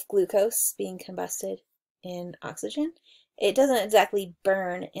of glucose being combusted in oxygen, it doesn't exactly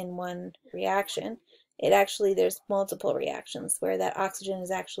burn in one reaction. There's multiple reactions where that oxygen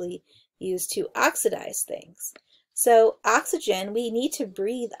is actually used to oxidize things. So oxygen, we need to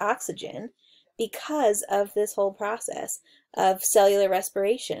breathe oxygen because of this whole process of cellular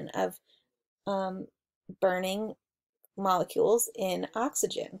respiration, of burning molecules in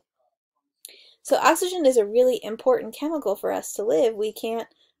oxygen. So oxygen is a really important chemical for us to live. We can't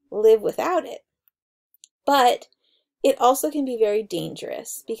live without it. But it also can be very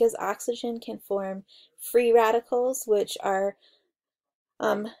dangerous because oxygen can form free radicals, which are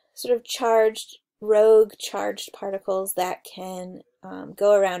sort of rogue charged particles that can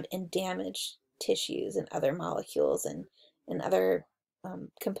go around and damage tissues and other molecules and other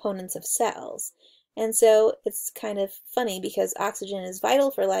components of cells. And so it's kind of funny because oxygen is vital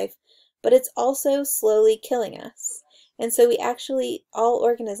for life, but it's also slowly killing us. And so all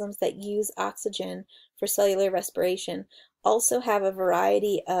organisms that use oxygen for cellular respiration also have a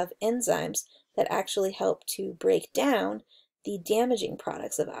variety of enzymes that actually help to break down the damaging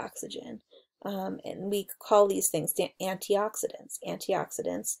products of oxygen. And we call these things antioxidants.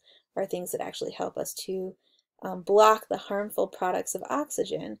 Antioxidants are things that actually help us to block the harmful products of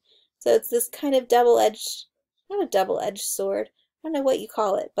oxygen. So it's this kind of double-edged, not a double-edged sword, I don't know what you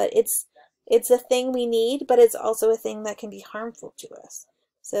call it, but it's a thing we need, but it's also a thing that can be harmful to us.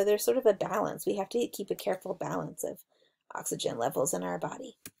 So there's sort of a balance. We have to keep a careful balance of oxygen levels in our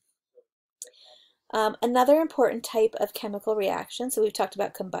body. Another important type of chemical reaction, so we've talked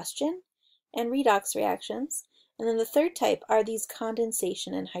about combustion and redox reactions, and then the third type are these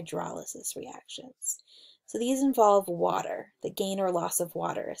condensation and hydrolysis reactions. So these involve water, the gain or loss of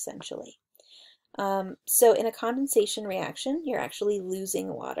water essentially. So in a condensation reaction, you're actually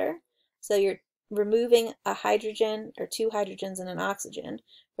losing water. So you're removing a hydrogen or two hydrogens and an oxygen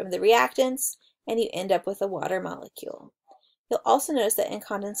from the reactants, and you end up with a water molecule. You'll also notice that in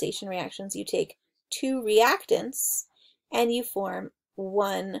condensation reactions, you take two reactants and you form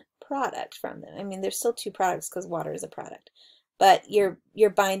one product from them. I mean, there's still two products because water is a product, but you're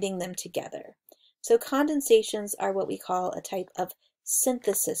binding them together. So condensations are what we call a type of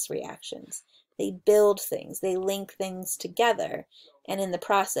synthesis reactions. They build things, they link things together, and in the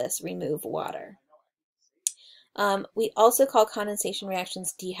process remove water. We also call condensation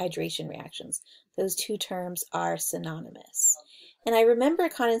reactions dehydration reactions. Those two terms are synonymous. And I remember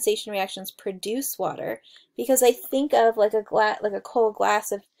condensation reactions produce water because I think of like a cold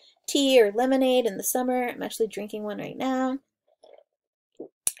glass of tea or lemonade in the summer. I'm actually drinking one right now,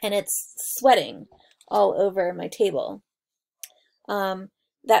 and it's sweating all over my table.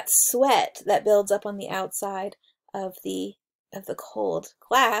 That sweat that builds up on the outside of the cold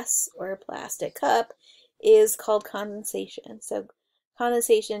glass or plastic cup is called condensation. So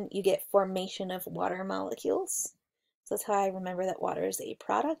condensation, you get formation of water molecules. So that's how I remember that water is a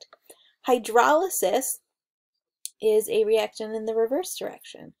product. Hydrolysis is a reaction in the reverse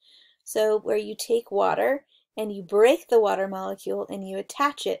direction. So where you take water and you break the water molecule and you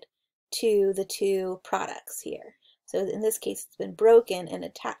attach it to the two products here. So in this case, it's been broken and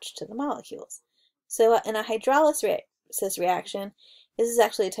attached to the molecules. So in a hydrolysis reaction, this is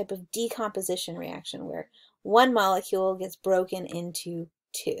actually a type of decomposition reaction where one molecule gets broken into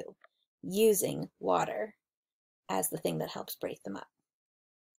two using water as the thing that helps break them up.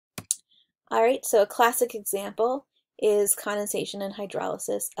 All right, so a classic example is condensation and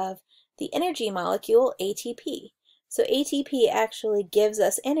hydrolysis of the energy molecule ATP. So ATP actually gives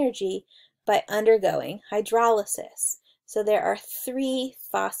us energy by undergoing hydrolysis. So there are three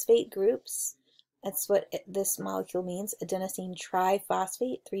phosphate groups. That's what this molecule means, adenosine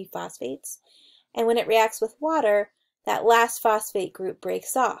triphosphate, three phosphates. And when it reacts with water, that last phosphate group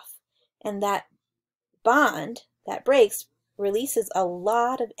breaks off. And that bond that breaks releases a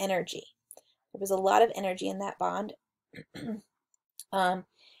lot of energy. There was a lot of energy in that bond.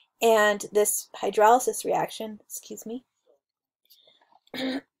 And this hydrolysis reaction, excuse me,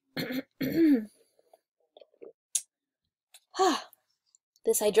 this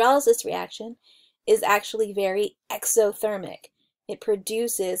hydrolysis reaction is actually very exothermic. It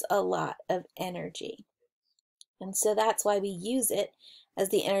produces a lot of energy. And so that's why we use it as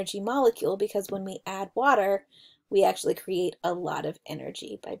the energy molecule, because when we add water, we actually create a lot of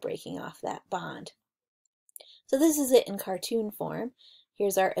energy by breaking off that bond. So this is it in cartoon form.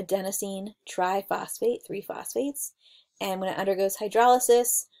 Here's our adenosine triphosphate, three phosphates. And when it undergoes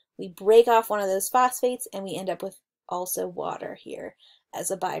hydrolysis, we break off one of those phosphates and we end up with also water here as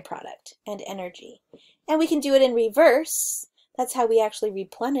a byproduct and energy. And we can do it in reverse. That's how we actually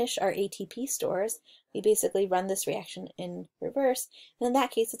replenish our ATP stores. We basically run this reaction in reverse. And in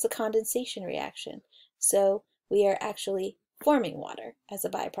that case, it's a condensation reaction. So we are actually forming water as a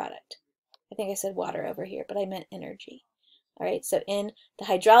byproduct. I think I said water over here, but I meant energy. All right, so in the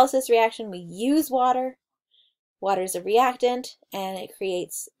hydrolysis reaction, we use water. Water is a reactant, and it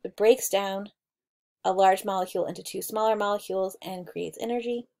breaks down a large molecule into two smaller molecules and creates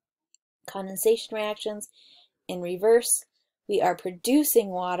energy. Condensation reactions, in reverse, we are producing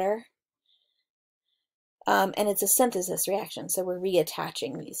water, and it's a synthesis reaction, so we're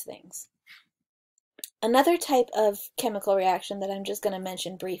reattaching these things. Another type of chemical reaction that I'm just going to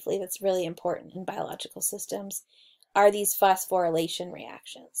mention briefly that's really important in biological systems are these phosphorylation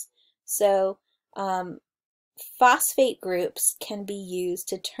reactions. So phosphate groups can be used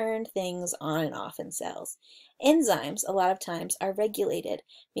to turn things on and off in cells. Enzymes, a lot of times, are regulated,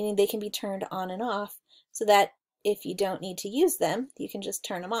 meaning they can be turned on and off so that if you don't need to use them, you can just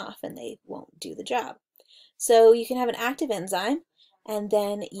turn them off and they won't do the job. So you can have an active enzyme, and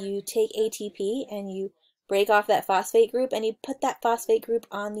then you take ATP and you break off that phosphate group and you put that phosphate group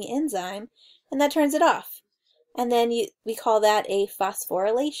on the enzyme, and that turns it off. And then we call that a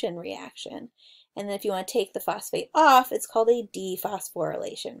phosphorylation reaction. And then if you want to take the phosphate off, it's called a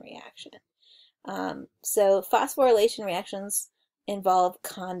dephosphorylation reaction. So phosphorylation reactions involve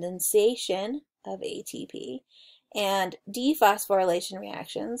condensation of ATP, and dephosphorylation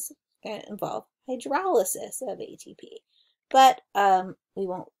reactions involve hydrolysis of ATP. But we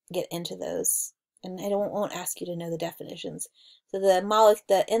won't get into those, and I won't ask you to know the definitions. So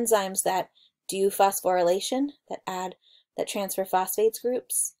the enzymes that do phosphorylation, that transfer phosphates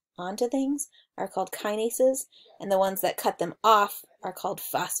groups onto things, are called kinases, and the ones that cut them off are called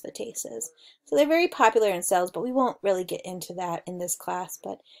phosphatases. So they're very popular in cells, but we won't really get into that in this class,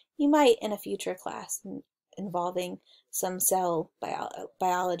 but you might in a future class involving some cell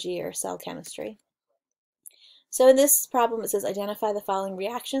biology or cell chemistry. So in this problem, it says identify the following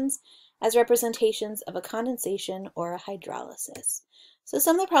reactions as representations of a condensation or a hydrolysis. So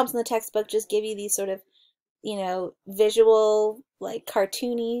some of the problems in the textbook just give you these sort of, visual, like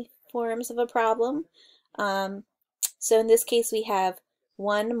cartoony forms of a problem. So in this case, we have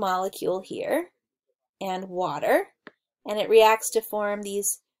one molecule here and water, and it reacts to form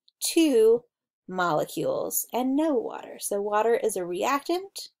these two molecules and no water. So water is a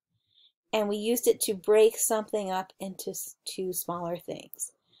reactant, and we used it to break something up into two smaller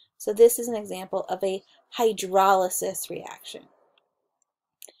things. So this is an example of a hydrolysis reaction.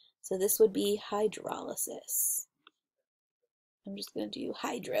 So this would be hydrolysis. I'm just going to do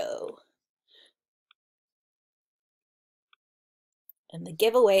hydro. And the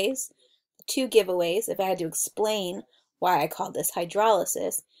giveaways, the two giveaways, if I had to explain why I called this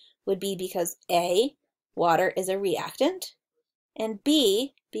hydrolysis, would be because A, water is a reactant, and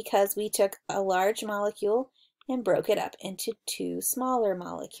B, because we took a large molecule and broke it up into two smaller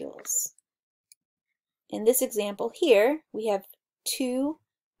molecules. In this example here, we have two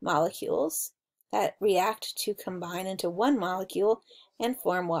molecules that react to combine into one molecule and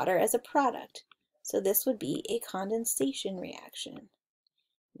form water as a product. So this would be a condensation reaction.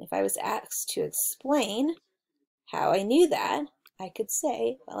 If I was asked to explain how I knew that, I could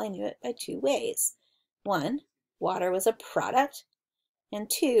say, well, I knew it by two ways. One, water was a product, and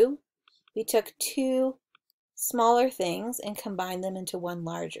two, we took two smaller things and combined them into one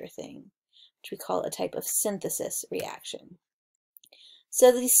larger thing, which we call a type of synthesis reaction.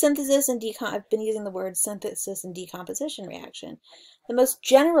 So the synthesis and I've been using the word synthesis and decomposition reaction. The most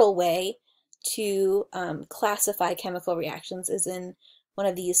general way to classify chemical reactions is in one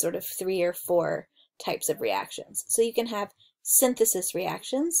of these sort of 3 or 4 types of reactions. So you can have synthesis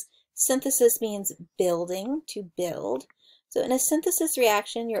reactions. Synthesis means building, to build. So in a synthesis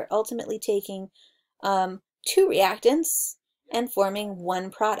reaction, you're ultimately taking 2 reactants and forming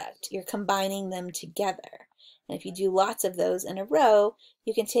one product. You're combining them together. And if you do lots of those in a row,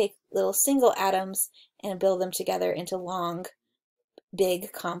 you can take little single atoms and build them together into long,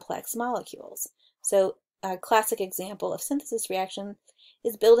 big, complex molecules. So a classic example of synthesis reaction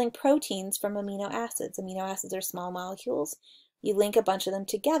is building proteins from amino acids. Amino acids are small molecules. You link a bunch of them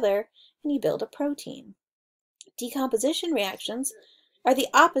together and you build a protein. Decomposition reactions are the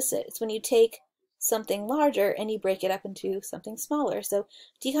opposite. It's when you take something larger and you break it up into something smaller. So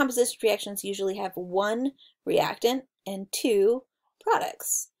decomposition reactions usually have 1 reactant and 2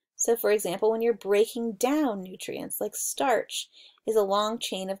 products. So for example, when you're breaking down nutrients, like starch is a long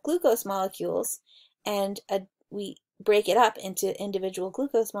chain of glucose molecules, and we break it up into individual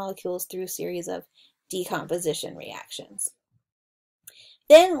glucose molecules through a series of decomposition reactions.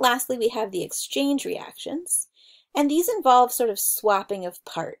 Then lastly, we have the exchange reactions, and these involve sort of swapping of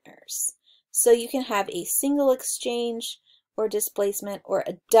partners. So you can have a single exchange or displacement, or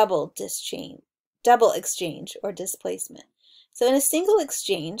a double exchange or displacement. So in a single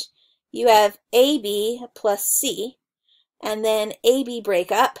exchange, you have AB plus C, and then AB break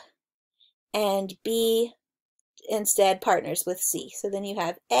up, and B instead partners with C. So then you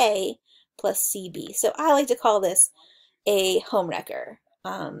have A plus CB. So I like to call this a homewrecker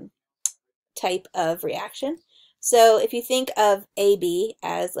type of reaction. So if you think of AB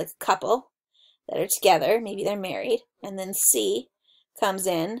as like a couple, that are together, maybe they're married, and then C comes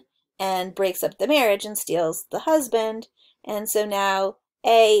in and breaks up the marriage and steals the husband, and so now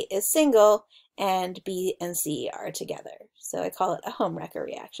A is single and B and C are together. So I call it a homewrecker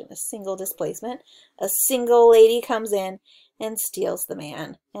reaction, a single displacement. A single lady comes in and steals the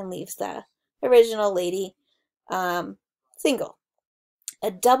man and leaves the original lady single.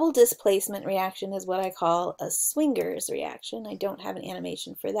 A double displacement reaction is what I call a swingers reaction. I don't have an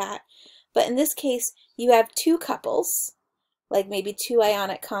animation for that. But in this case, you have two couples, like maybe two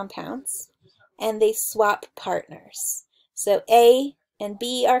ionic compounds, and they swap partners. So A and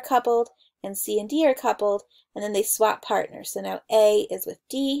B are coupled, and C and D are coupled, and then they swap partners. So now A is with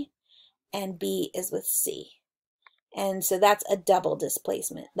D, and B is with C. And so that's a double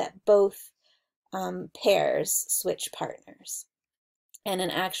displacement, that both pairs switch partners. And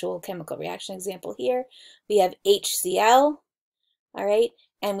an actual chemical reaction example here, we have HCl, all right,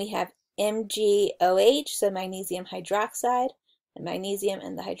 and we have MgOH, so magnesium hydroxide, the magnesium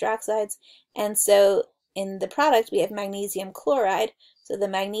and the hydroxides. And so in the product, we have magnesium chloride, so the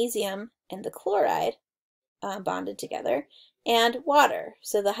magnesium and the chloride bonded together, and water,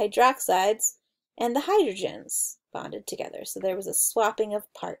 so the hydroxides and the hydrogens bonded together. So there was a swapping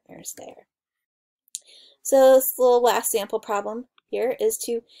of partners there. So this little last sample problem here is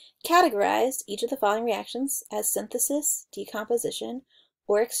to categorize each of the following reactions as synthesis, decomposition,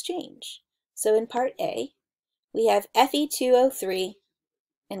 or exchange. So in part A, we have Fe2O3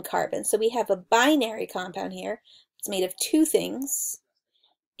 and carbon. So we have a binary compound here. It's made of two things.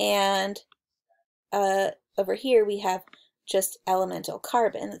 And over here we have just elemental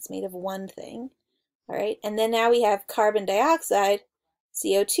carbon that's made of one thing. All right, and then now we have carbon dioxide,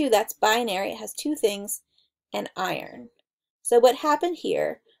 CO2, that's binary, it has two things, and iron. So what happened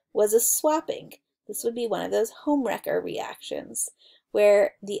here was a swapping. This would be one of those homewrecker reactions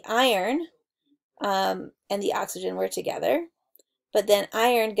where the iron and the oxygen were together, but then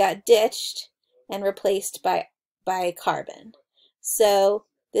iron got ditched and replaced by carbon. So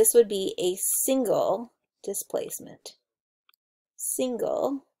this would be a single displacement.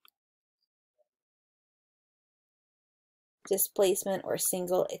 Single displacement or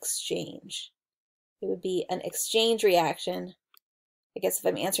single exchange. It would be an exchange reaction. I guess if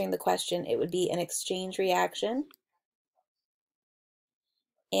I'm answering the question, it would be an exchange reaction.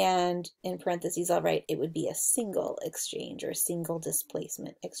 And in parentheses, I'll write it would be a single exchange or single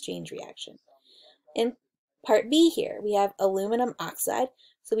displacement exchange reaction. In part B here, we have aluminum oxide.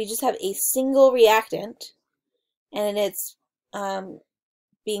 So we just have a single reactant, and it's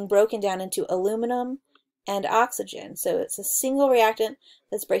being broken down into aluminum and oxygen. So it's a single reactant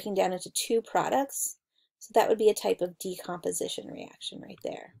that's breaking down into two products. So that would be a type of decomposition reaction right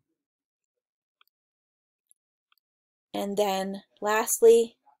there. And then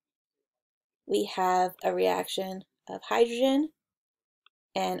lastly, we have a reaction of hydrogen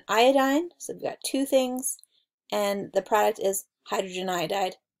and iodine. So we've got two things, and the product is hydrogen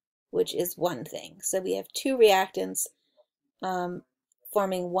iodide, which is one thing. So we have two reactants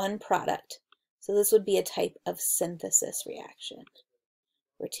forming one product. So this would be a type of synthesis reaction.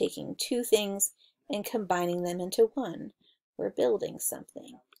 We're taking two things and combining them into one. We're building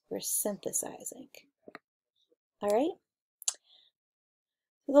something. We're synthesizing. All right?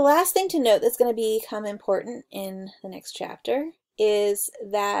 The last thing to note that's going to become important in the next chapter is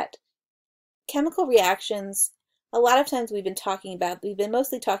that chemical reactions, a lot of times we've been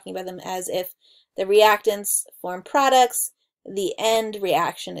mostly talking about them as if the reactants form products, the end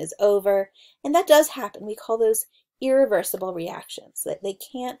reaction is over, and that does happen. We call those irreversible reactions, that they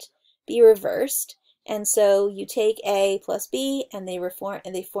can't be reversed, and so you take A plus B and they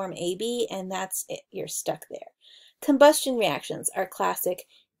form AB, and that's it. You're stuck there. Combustion reactions are classic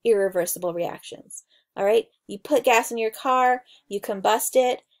irreversible reactions. All right, you put gas in your car, you combust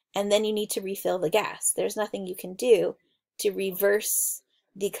it, and then you need to refill the gas. There's nothing you can do to reverse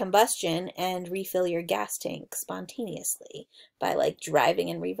the combustion and refill your gas tank spontaneously by like driving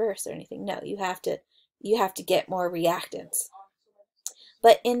in reverse or anything. No, you have to get more reactants.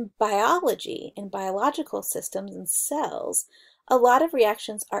 But in biology, in biological systems and cells, a lot of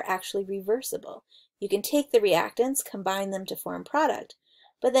reactions are actually reversible. You can take the reactants, combine them to form product,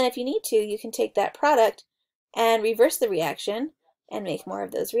 but then if you need to, you can take that product and reverse the reaction and make more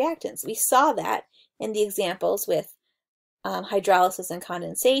of those reactants. We saw that in the examples with hydrolysis and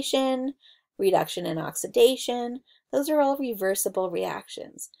condensation, reduction and oxidation. Those are all reversible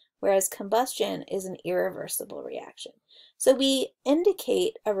reactions, whereas combustion is an irreversible reaction. So we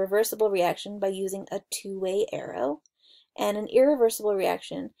indicate a reversible reaction by using a two-way arrow, and an irreversible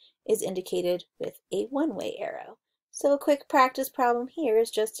reaction is indicated with a one-way arrow. So a quick practice problem here is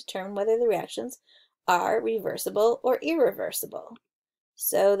just to determine whether the reactions are reversible or irreversible.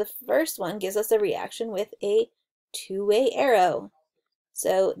 So the first one gives us a reaction with a two-way arrow.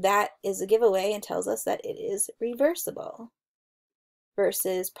 So that is a giveaway and tells us that it is reversible.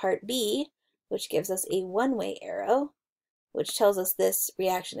 Versus part B, which gives us a one-way arrow, which tells us this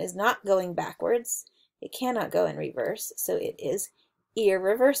reaction is not going backwards. It cannot go in reverse, so it is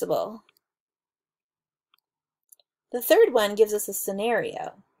irreversible. The third one gives us a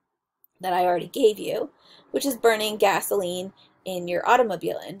scenario that I already gave you, which is burning gasoline in your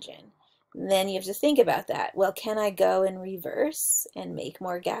automobile engine. And then you have to think about that. Well, can I go in reverse and make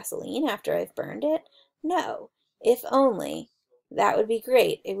more gasoline after I've burned it? No. If only. That would be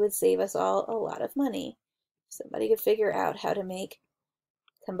great. It would save us all a lot of money. Somebody could figure out how to make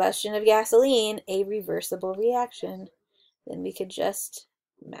combustion of gasoline a reversible reaction. Then we could just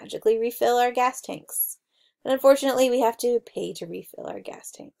magically refill our gas tanks. But unfortunately, we have to pay to refill our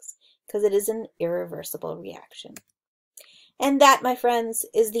gas tanks because it is an irreversible reaction. And that, my friends,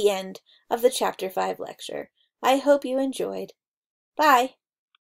 is the end of the Chapter 5 lecture. I hope you enjoyed. Bye!